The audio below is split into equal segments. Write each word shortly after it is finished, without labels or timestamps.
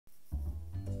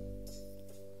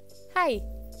Hi!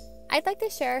 I'd like to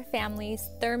share our family's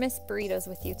Thermos Burritos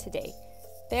with you today.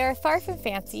 They are far from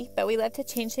fancy, but we love to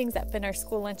change things up in our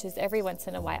school lunches every once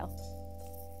in a while.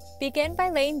 Begin by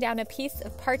laying down a piece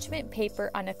of parchment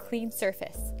paper on a clean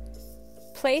surface.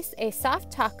 Place a soft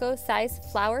taco-sized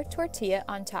flour tortilla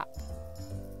on top.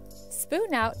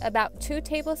 Spoon out about 2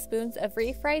 tablespoons of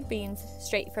refried beans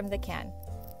straight from the can.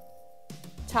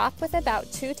 Top with about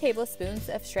 2 tablespoons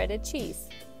of shredded cheese.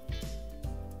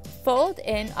 Fold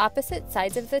in opposite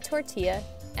sides of the tortilla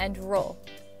and roll.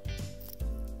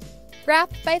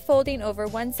 Wrap by folding over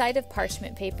one side of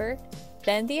parchment paper,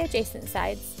 then the adjacent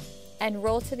sides, and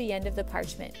roll to the end of the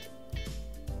parchment.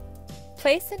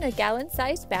 Place in a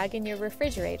gallon-sized bag in your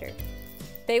refrigerator.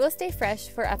 They will stay fresh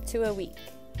for up to a week.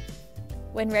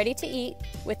 When ready to eat,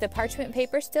 with the parchment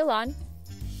paper still on,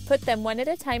 put them one at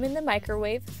a time in the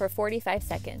microwave for 45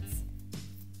 seconds.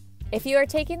 If you are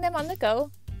taking them on the go,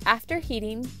 after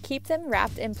heating, keep them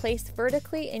wrapped and placed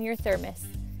vertically in your thermos.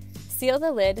 Seal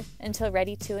the lid until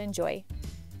ready to enjoy.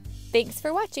 Thanks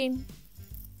for watching!